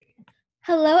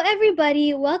Hello,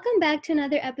 everybody. Welcome back to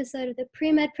another episode of the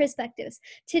Pre-Med Perspectives.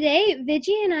 Today,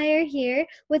 Viji and I are here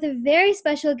with a very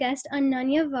special guest,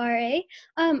 Ananya Vare.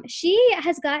 She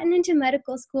has gotten into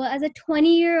medical school as a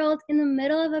 20-year-old in the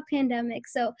middle of a pandemic.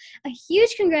 So a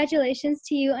huge congratulations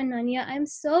to you, Ananya. I'm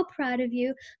so proud of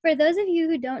you. For those of you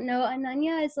who don't know,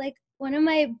 Ananya is like one of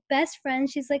my best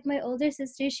friends. She's like my older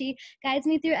sister. She guides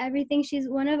me through everything. She's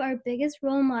one of our biggest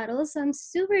role models. So I'm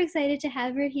super excited to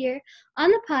have her here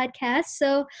on the podcast.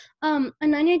 So,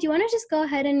 Ananya, do you want to just go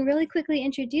ahead and really quickly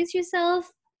introduce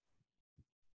yourself?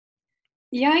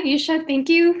 Yeah, Isha, thank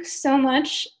you so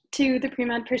much to the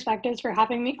Pre-Med Perspectives for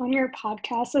having me on your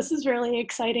podcast. This is really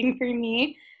exciting for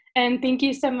me. And thank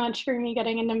you so much for me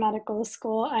getting into medical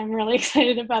school. I'm really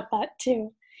excited about that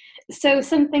too. So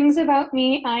some things about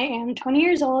me. I am 20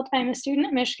 years old. I'm a student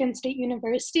at Michigan State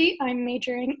University. I'm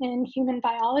majoring in human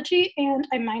biology and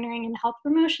I'm minoring in health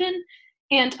promotion.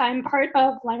 And I'm part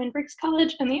of Lyman Briggs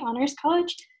College and the Honors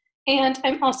College. And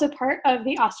I'm also part of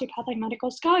the Osteopathic Medical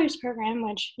Scholars Program,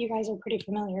 which you guys are pretty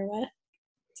familiar with.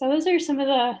 So those are some of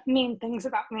the main things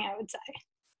about me, I would say.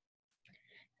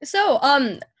 So,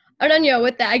 Ananya,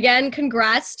 with that, again,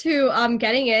 congrats to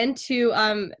getting into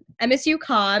MSU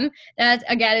Com. That,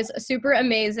 again, is super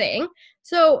amazing.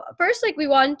 So first, we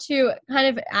want to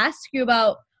kind of ask you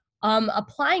about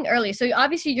applying early. So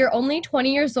obviously you're only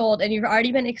 20 years old and you've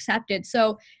already been accepted.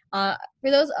 So for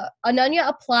those, Ananya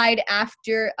applied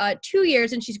after 2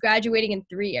 years and she's graduating in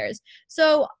 3 years.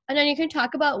 So Ananya, can you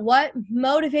talk about what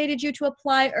motivated you to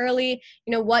apply early?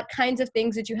 What kinds of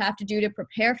things did you have to do to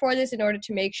prepare for this in order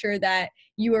to make sure that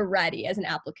you were ready as an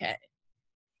applicant?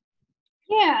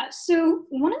 Yeah, so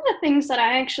one of the things that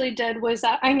I actually did was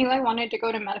that I knew I wanted to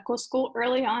go to medical school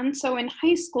early on. So in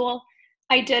high school,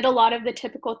 I did a lot of the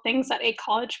typical things that a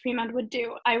college pre-med would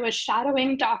do. I was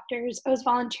shadowing doctors, I was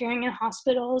volunteering in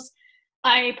hospitals,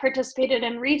 I participated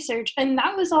in research, and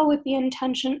that was all with the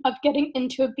intention of getting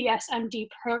into a BSMD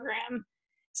program.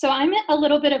 So I'm in a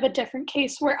little bit of a different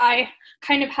case where I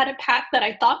kind of had a path that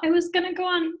I thought I was going to go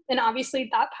on, and obviously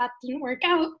that path didn't work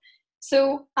out.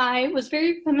 So I was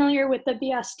very familiar with the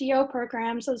BSDO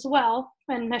programs as well,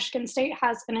 and Michigan State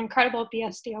has an incredible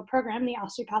BSDO program, the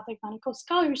Osteopathic Medical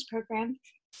Scholars Program.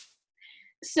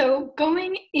 So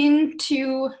going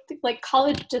into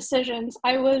college decisions,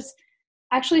 I was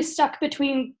actually stuck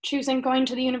between choosing going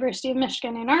to the University of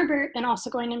Michigan Ann Arbor and also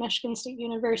going to Michigan State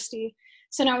University.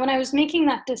 So now when I was making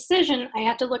that decision, I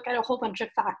had to look at a whole bunch of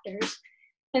factors.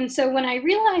 And so when I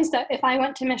realized that if I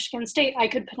went to Michigan State, I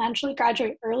could potentially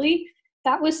graduate early,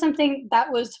 that was something that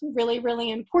was really,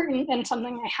 really important and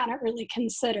something I hadn't really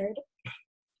considered.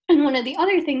 And one of the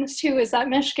other things too is that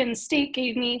Michigan State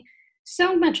gave me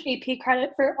so much AP credit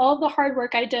for all the hard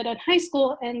work I did in high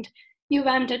school, and U of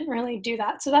M didn't really do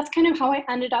that. So that's kind of how I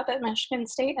ended up at Michigan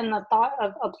State and the thought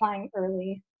of applying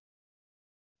early.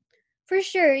 For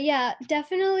sure, yeah,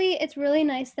 definitely. It's really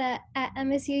nice that at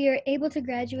MSU you're able to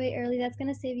graduate early. That's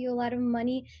going to save you a lot of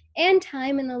money and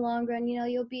time in the long run.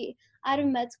 You'll be out of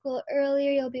med school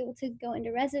earlier, you'll be able to go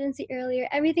into residency earlier.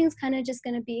 Everything's kind of just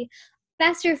going to be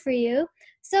faster for you.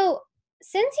 So,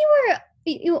 since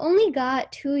you only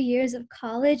got 2 years of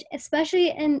college, especially,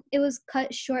 and it was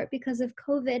cut short because of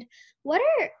COVID, what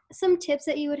are some tips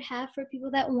that you would have for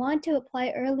people that want to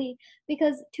apply early?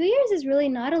 Because 2 years is really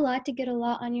not a lot to get a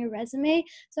lot on your resume.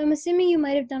 So I'm assuming you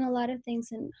might have done a lot of things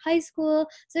in high school.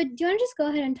 So do you want to just go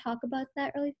ahead and talk about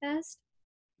that really fast?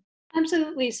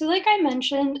 Absolutely. So like I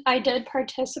mentioned, I did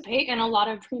participate in a lot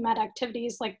of pre-med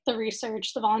activities like the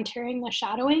research, the volunteering, the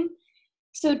shadowing.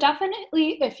 So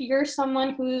definitely if you're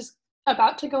someone who's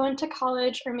about to go into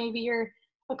college, or maybe you're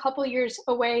a couple years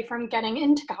away from getting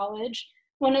into college,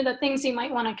 one of the things you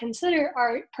might want to consider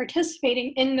are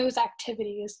participating in those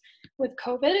activities. With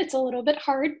COVID, it's a little bit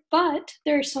hard, but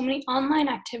there are so many online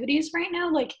activities right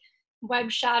now, like web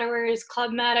shadowers,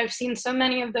 Club Med. I've seen so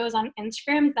many of those on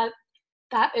Instagram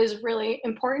that is really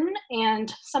important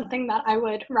and something that I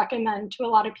would recommend to a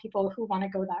lot of people who want to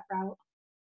go that route.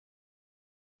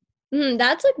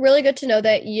 That's really good to know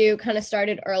that you kind of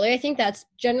started early. I think that's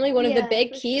generally one of the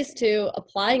big keys Sure. to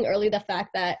applying early, the fact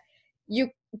that you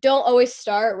don't always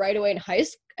start right away in high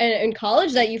school and in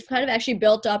college, that you've kind of actually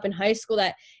built up in high school,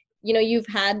 that you've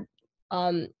had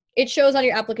it shows on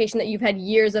your application that you've had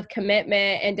years of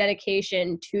commitment and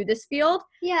dedication to this field.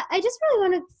 Yeah, I just really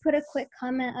want to put a quick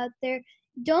comment out there.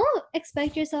 Don't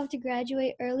expect yourself to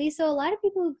graduate early. So a lot of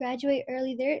people who graduate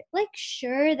early, they're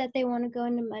sure that they want to go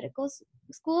into medical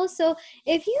school. So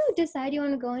if you decide you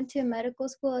want to go into medical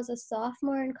school as a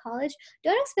sophomore in college,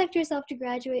 don't expect yourself to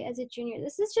graduate as a junior.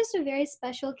 This is just a very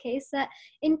special case that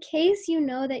in case you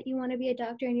know that you want to be a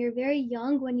doctor and you're very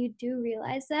young when you do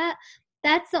realize that,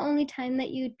 that's the only time that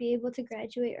you'd be able to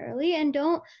graduate early. And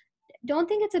don't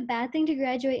think it's a bad thing to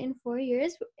graduate in 4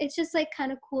 years. It's just like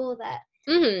kind of cool that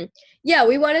Yeah,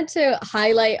 we wanted to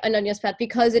highlight Ananya's path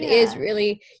because it is Yeah.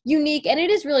 really unique and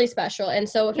it is really special. And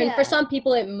so for Yeah. some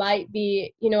people, it might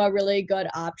be, a really good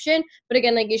option. But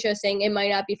again, like Isha was saying, it might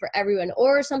not be for everyone.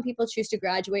 Or some people choose to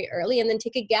graduate early and then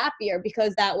take a gap year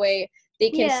because that way they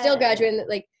can still graduate and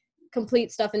like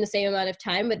complete stuff in the same amount of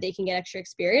time, but they can get extra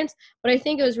experience. But I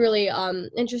think it was really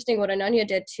interesting what Ananya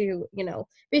did to,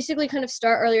 basically kind of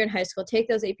start earlier in high school, take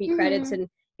those AP credits and,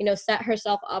 set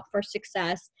herself up for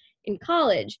success in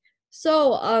college.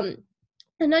 So,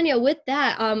 Ananya, with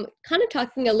that, kind of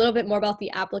talking a little bit more about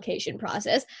the application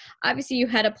process. Obviously, you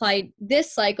had applied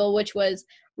this cycle, which was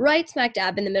right smack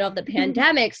dab in the middle of the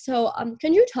pandemic. So,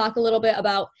 can you talk a little bit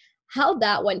about how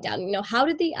that went down? How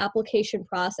did the application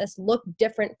process look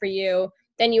different for you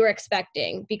than you were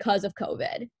expecting because of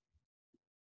COVID?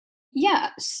 Yeah,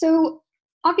 so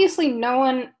obviously no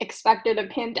one expected a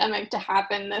pandemic to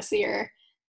happen this year.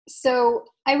 So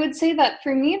I would say that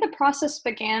for me, the process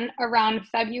began around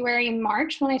February,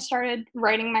 March when I started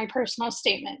writing my personal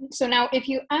statement. So now, if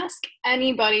you ask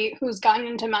anybody who's gotten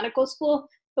into medical school,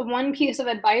 the one piece of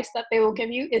advice that they will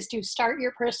give you is to start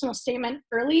your personal statement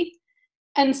early.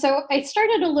 And so I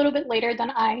started a little bit later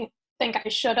than I think I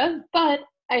should have, but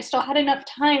I still had enough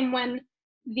time when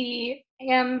the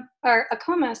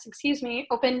ACOMAS,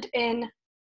 opened in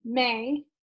May.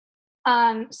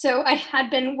 So I had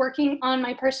been working on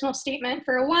my personal statement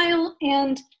for a while,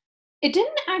 and it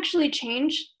didn't actually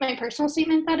change my personal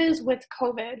statement, that is, with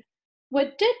COVID.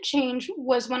 What did change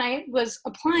was when I was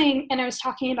applying and I was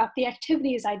talking about the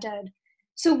activities I did.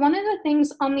 So one of the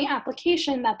things on the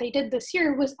application that they did this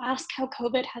year was ask how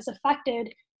COVID has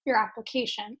affected your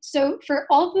application. So for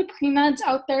all the pre-meds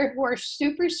out there who are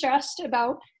super stressed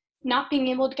about not being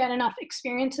able to get enough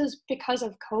experiences because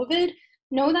of COVID,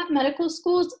 know that medical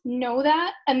schools know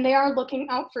that, and they are looking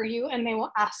out for you, and they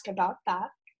will ask about that.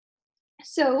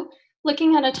 So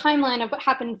looking at a timeline of what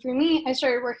happened for me, I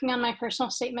started working on my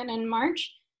personal statement in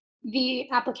March. The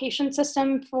application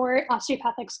system for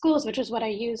osteopathic schools, which is what I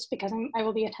used because I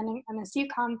will be attending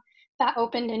MSUCOM, that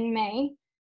opened in May.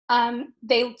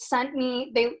 They sent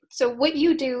me, so what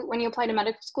you do when you apply to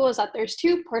medical school is that there's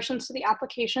two portions to the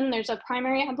application. There's a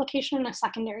primary application and a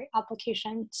secondary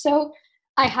application. So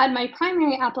I had my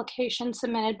primary application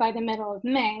submitted by the middle of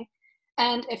May.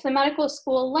 And if the medical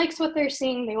school likes what they're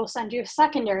seeing, they will send you a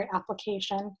secondary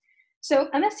application. So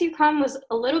MSUCOM was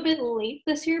a little bit late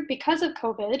this year because of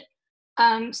COVID.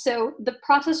 So the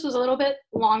process was a little bit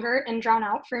longer and drawn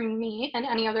out for me and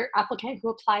any other applicant who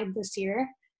applied this year.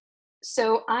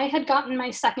 So I had gotten my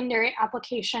secondary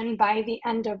application by the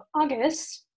end of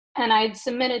August, and I had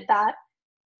submitted that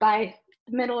by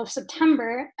the middle of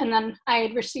September, and then I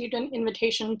had received an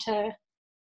invitation to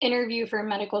interview for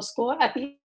medical school at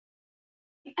the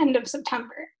end of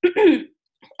September.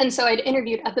 And so I'd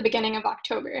interviewed at the beginning of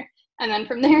October, and then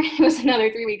from there it was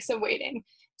another 3 weeks of waiting.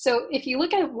 So if you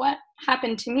look at what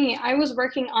happened to me, I was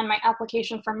working on my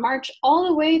application from March all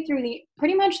the way through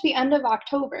pretty much the end of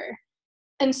October.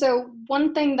 And so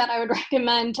one thing that I would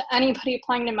recommend to anybody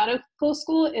applying to medical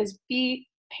school is be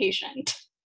patient.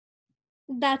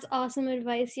 That's awesome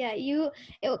advice. Yeah,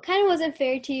 it kind of wasn't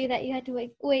fair to you that you had to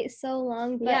wait so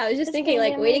long. But yeah, I was just thinking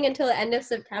waiting until the end of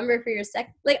September for your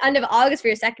end of August for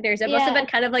your secondaries. It must have been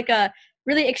kind of like a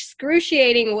really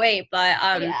excruciating wait, but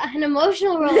an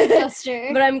emotional roller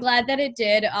coaster. But I'm glad that it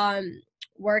did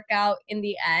work out in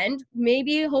the end.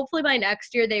 Maybe hopefully by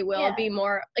next year they will be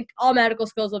more like all medical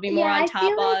schools will be more on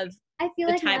top of I feel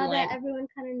the like timeline. Now that everyone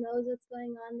kind of knows what's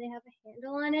going on, they have a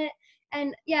handle on it.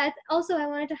 And yeah, also I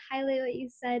wanted to highlight what you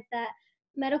said, that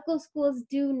medical schools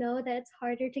do know that it's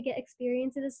harder to get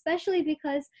experiences, especially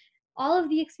because all of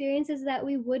the experiences that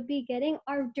we would be getting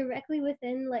are directly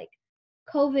within like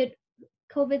COVID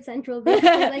central,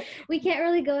 basically. Like we can't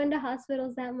really go into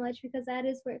hospitals that much because that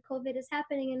is where COVID is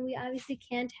happening, and we obviously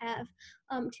can't have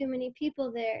too many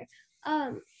people there.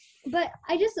 But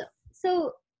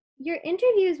so your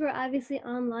interviews were obviously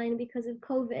online because of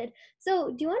COVID.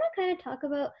 So do you want to kind of talk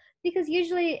about, because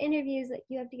usually interviews, like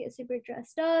you have to get super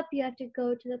dressed up, you have to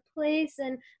go to the place,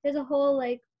 and there's a whole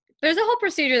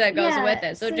procedure that goes with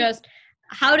it. So just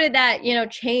how did that,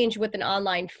 change with an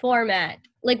online format?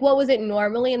 Like what was it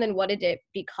normally and then what did it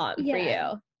become for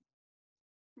you?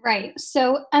 Right.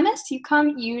 So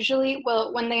MSUCOM usually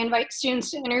will, when they invite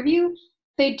students to interview,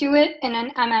 they do it in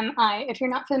an MMI. If you're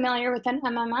not familiar with an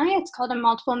MMI, it's called a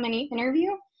multiple mini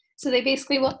interview. So they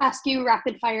basically will ask you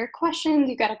rapid fire questions.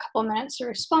 You got a couple minutes to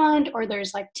respond, or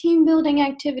there's like team building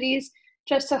activities.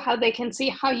 just so how they can see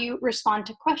how you respond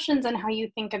to questions and how you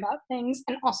think about things,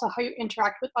 and also how you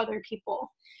interact with other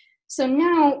people. So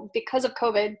now, because of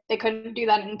COVID, they couldn't do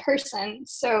that in person.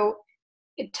 So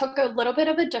it took a little bit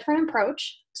of a different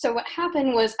approach. So what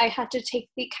happened was I had to take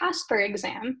the Casper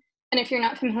exam. And if you're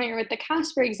not familiar with the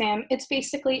Casper exam, it's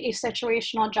basically a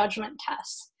situational judgment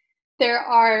test. There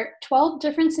are 12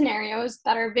 different scenarios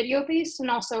that are video-based,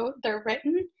 and also they're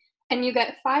written, and you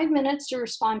get 5 minutes to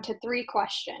respond to 3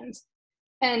 questions.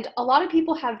 And a lot of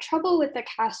people have trouble with the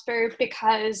Casper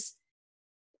because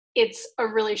it's a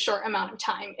really short amount of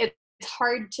time. It's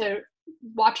hard to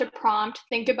watch a prompt,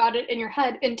 think about it in your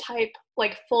head, and type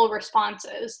like full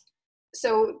responses.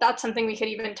 So that's something we could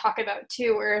even talk about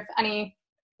too, or if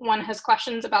anyone has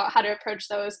questions about how to approach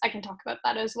those, I can talk about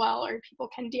that as well, or people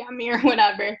can DM me or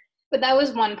whatever. But that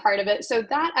was one part of it. So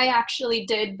that I actually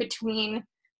did between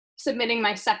submitting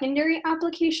my secondary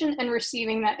application and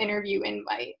receiving that interview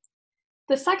invite.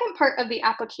 The second part of the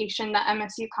application that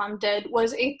MSUCOM did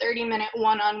was a 30-minute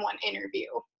one-on-one interview.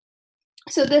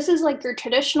 So this is like your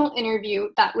traditional interview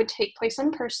that would take place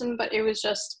in person, but it was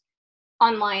just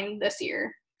online this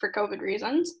year for COVID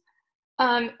reasons.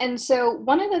 And so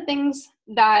one of the things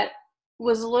that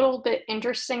was a little bit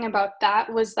interesting about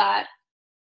that was that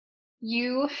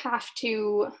you have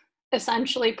to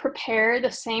essentially prepare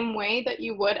the same way that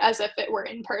you would as if it were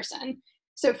in person.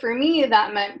 So for me,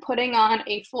 that meant putting on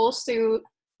a full suit,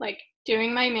 like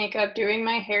doing my makeup, doing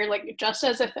my hair, like just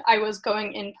as if I was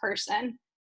going in person.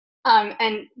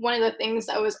 And one of the things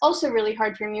that was also really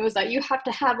hard for me was that you have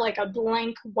to have like a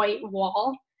blank white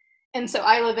wall. And so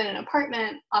I live in an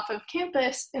apartment off of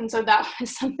campus. And so that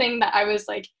was something that I was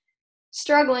like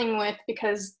struggling with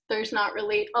because there's not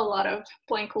really a lot of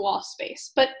blank wall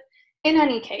space. But in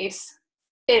any case,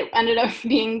 it ended up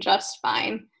being just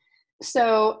fine.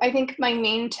 So I think my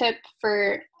main tip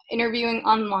for interviewing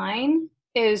online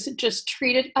is just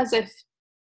treat it as if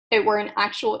it were an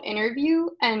actual interview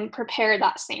and prepare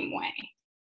that same way.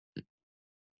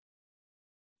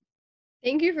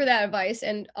 Thank you for that advice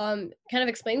and kind of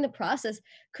explain the process.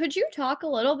 Could you talk a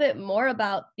little bit more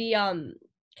about the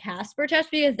Casper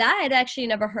test, because that I'd actually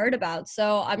never heard about.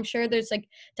 So I'm sure there's like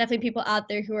definitely people out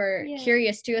there who are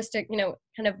curious too as to,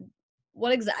 kind of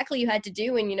what exactly you had to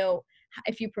do and,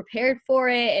 if you prepared for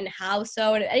it and how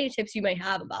so, and any tips you might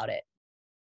have about it.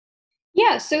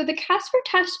 Yeah, so the Casper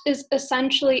test is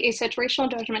essentially a situational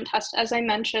judgment test, as I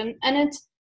mentioned, and it's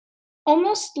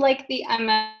almost like the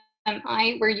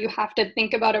MMI, where you have to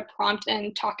think about a prompt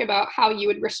and talk about how you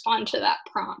would respond to that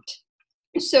prompt.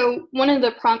 So one of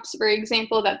the prompts, for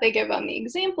example, that they give on the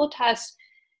example test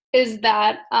is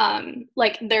that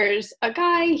like there's a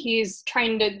guy, he's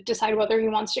trying to decide whether he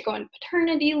wants to go on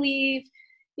paternity leave.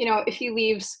 If he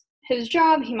leaves his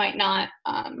job, he might not,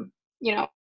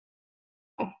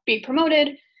 be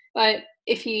promoted, but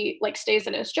if he like stays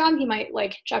at his job, he might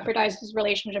like jeopardize his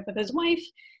relationship with his wife.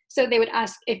 So they would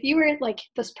ask, if you were like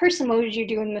this person, what would you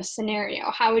do in this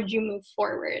scenario? How would you move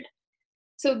forward?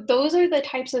 So those are the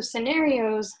types of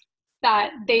scenarios that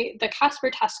the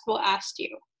Casper test will ask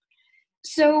you.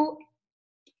 So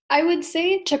I would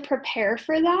say to prepare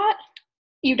for that,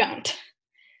 you don't.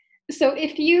 So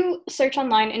if you search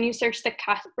online and you search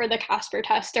for the Casper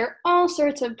test, there are all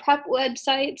sorts of prep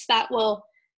websites that will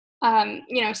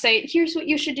say, here's what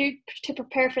you should do to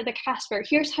prepare for the Casper.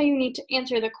 Here's how you need to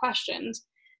answer the questions.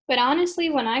 But honestly,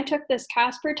 when I took this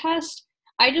Casper test,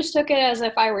 I just took it as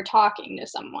if I were talking to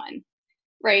someone,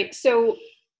 right? So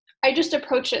I just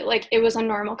approached it like it was a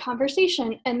normal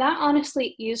conversation, and that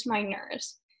honestly eased my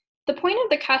nerves. The point of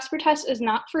the Casper test is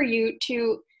not for you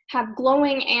to have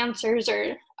glowing answers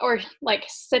or like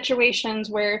situations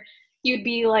where you'd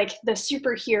be like the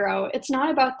superhero. It's not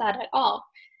about that at all.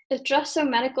 It's just so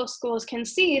medical schools can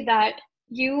see that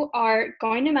you are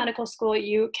going to medical school,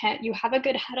 you have a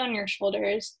good head on your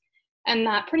shoulders, and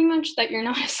that pretty much that you're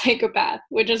not a psychopath,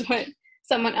 which is what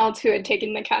someone else who had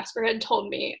taken the Casper had told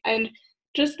me. And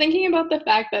just thinking about the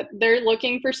fact that they're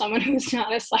looking for someone who's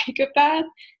not a psychopath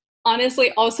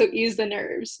honestly also eased the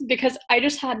nerves, because I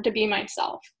just had to be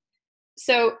myself.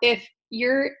 So if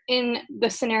you're in the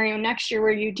scenario next year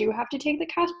where you do have to take the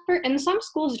Casper, and some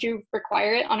schools do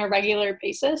require it on a regular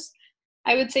basis,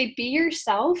 I would say be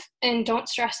yourself and don't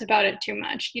stress about it too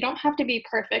much. You don't have to be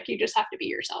perfect, you just have to be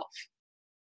yourself.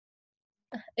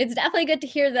 It's definitely good to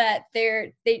hear that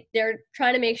they're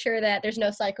trying to make sure that there's no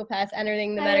psychopaths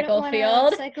entering the medical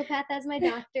field. A psychopath as my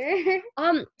doctor.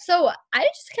 So I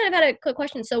just kind of had a quick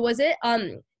question. So was it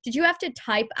did you have to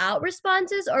type out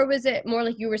responses, or was it more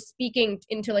like you were speaking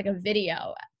into like a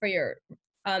video for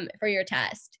your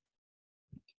test?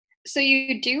 So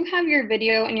you do have your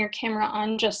video and your camera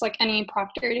on just like any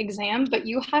proctored exam, but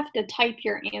you have to type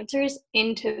your answers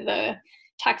into the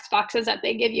text boxes that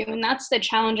they give you. And that's the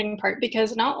challenging part,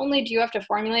 because not only do you have to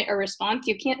formulate a response,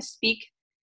 you can't speak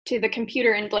to the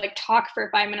computer and like talk for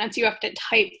 5 minutes, you have to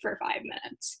type for 5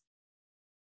 minutes.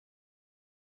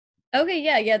 Okay,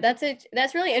 yeah, that's it.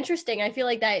 That's really interesting. I feel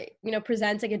like that,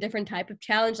 presents like a different type of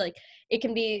challenge. Like it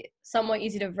can be somewhat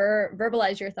easy to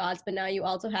verbalize your thoughts, but now you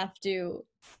also have to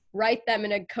write them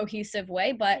in a cohesive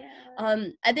way. But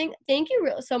I think thank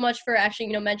you so much for actually,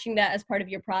 mentioning that as part of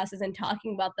your process and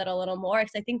talking about that a little more,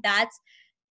 because I think that's,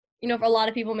 if a lot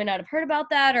of people may not have heard about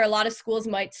that, or a lot of schools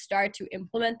might start to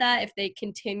implement that if they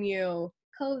continue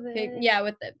COVID.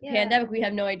 with the pandemic. We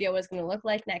have no idea what it's going to look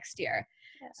like next year.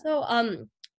 Yeah. So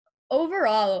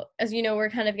overall, as you know, we're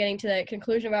kind of getting to the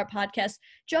conclusion of our podcast.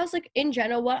 Just like in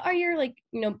general, what are your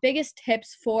biggest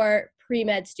tips for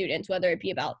pre-med students, whether it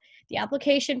be about the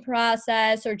application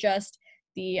process or just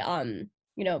the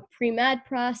pre-med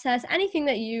process, anything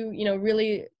that you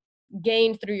really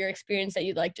gained through your experience that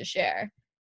you'd like to share?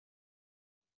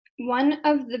 One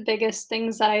of the biggest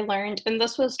things that I learned, and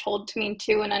this was told to me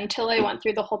too, and until I went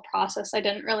through the whole process, I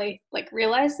didn't really like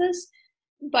realize this,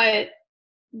 but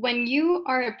when you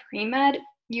are a pre-med,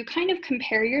 you kind of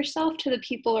compare yourself to the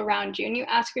people around you and you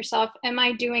ask yourself, am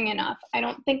I doing enough? I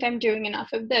don't think I'm doing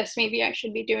enough of this. Maybe I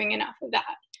should be doing enough of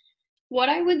that. What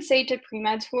I would say to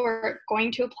pre-meds who are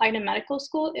going to apply to medical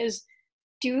school is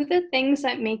do the things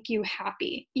that make you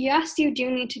happy. Yes, you do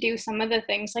need to do some of the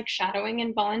things like shadowing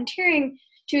and volunteering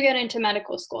to get into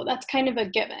medical school. That's kind of a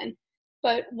given.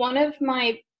 But one of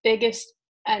my biggest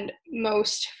and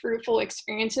most fruitful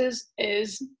experiences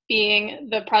is being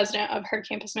the president of Her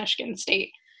Campus Michigan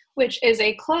State, which is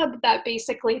a club that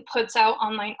basically puts out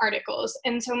online articles.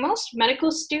 And so most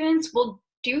medical students will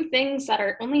do things that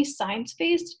are only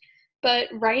science-based, but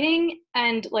writing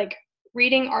and like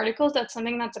reading articles, that's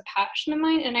something that's a passion of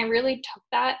mine. And I really took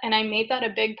that and I made that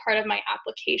a big part of my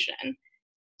application.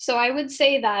 So I would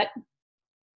say that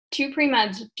to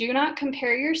pre-meds, do not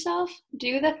compare yourself,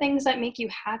 do the things that make you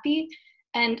happy,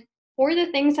 and for the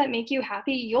things that make you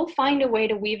happy, you'll find a way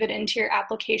to weave it into your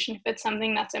application if it's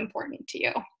something that's important to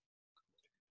you.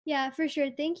 Yeah, for sure.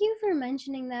 Thank you for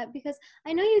mentioning that, because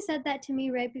I know you said that to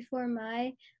me right before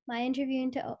my interview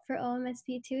for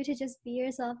OMSP too, to just be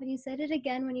yourself, and you said it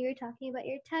again when you were talking about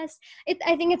your test.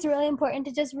 I think it's really important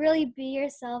to just really be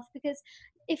yourself, because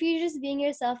if you're just being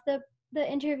yourself, the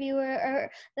interviewer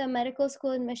or the medical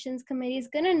school admissions committee is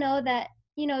going to know that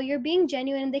you're being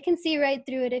genuine, and they can see right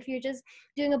through it if you're just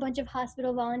doing a bunch of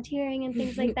hospital volunteering and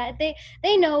things like that. They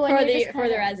know when for you're just for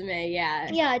the resume.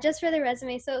 Yeah, just for the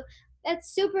resume. So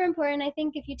that's super important. I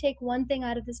think if you take one thing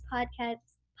out of this podcast,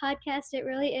 it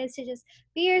really is to just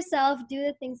be yourself, do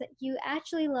the things that you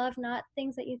actually love, not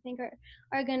things that you think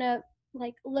are gonna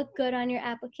like look good on your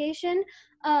application.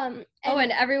 And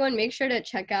everyone make sure to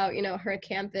check out Her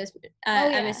Campus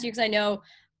MSU, because I know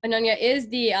Ananya is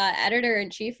the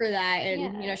editor-in-chief for that,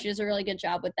 and she does a really good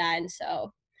job with that. And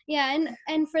so yeah,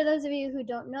 and for those of you who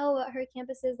don't know what Her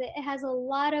Campus is, it has a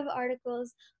lot of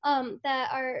articles that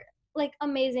are like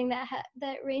amazing,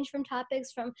 that range from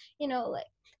topics from like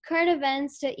current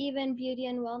events to even beauty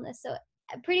and wellness. So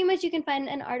pretty much you can find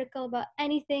an article about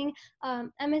anything.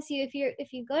 MSU,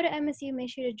 if you go to MSU, make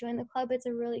sure to join the club. It's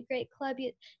a really great club.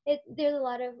 There's a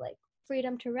lot of like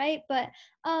freedom to write. But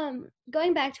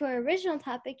going back to our original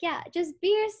topic, yeah, just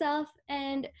be yourself,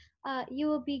 and you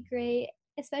will be great.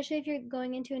 Especially if you're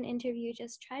going into an interview,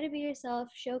 just try to be yourself,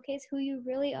 showcase who you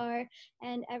really are,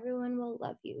 and everyone will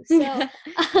love you. So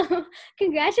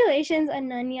congratulations,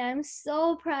 Ananya. I'm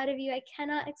so proud of you. I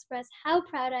cannot express how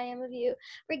proud I am of you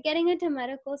for getting into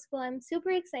medical school. I'm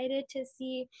super excited to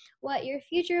see what your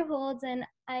future holds, and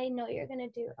I know you're going to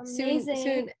do amazing.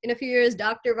 Soon, in a few years,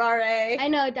 Dr. Vare. I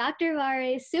know, Dr.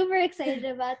 Vare, super excited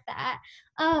about that.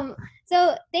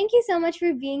 So thank you so much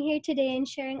for being here today and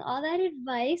sharing all that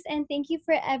advice, and thank you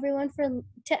for everyone for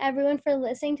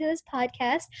listening to this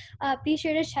podcast. Be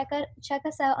sure to check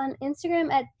us out on Instagram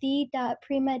at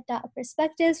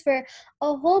the.premed.perspectives for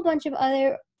a whole bunch of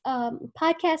other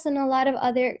podcasts and a lot of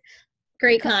other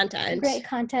great content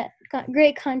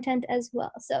as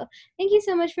well. So thank you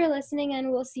so much for listening,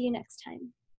 and we'll see you next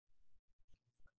time.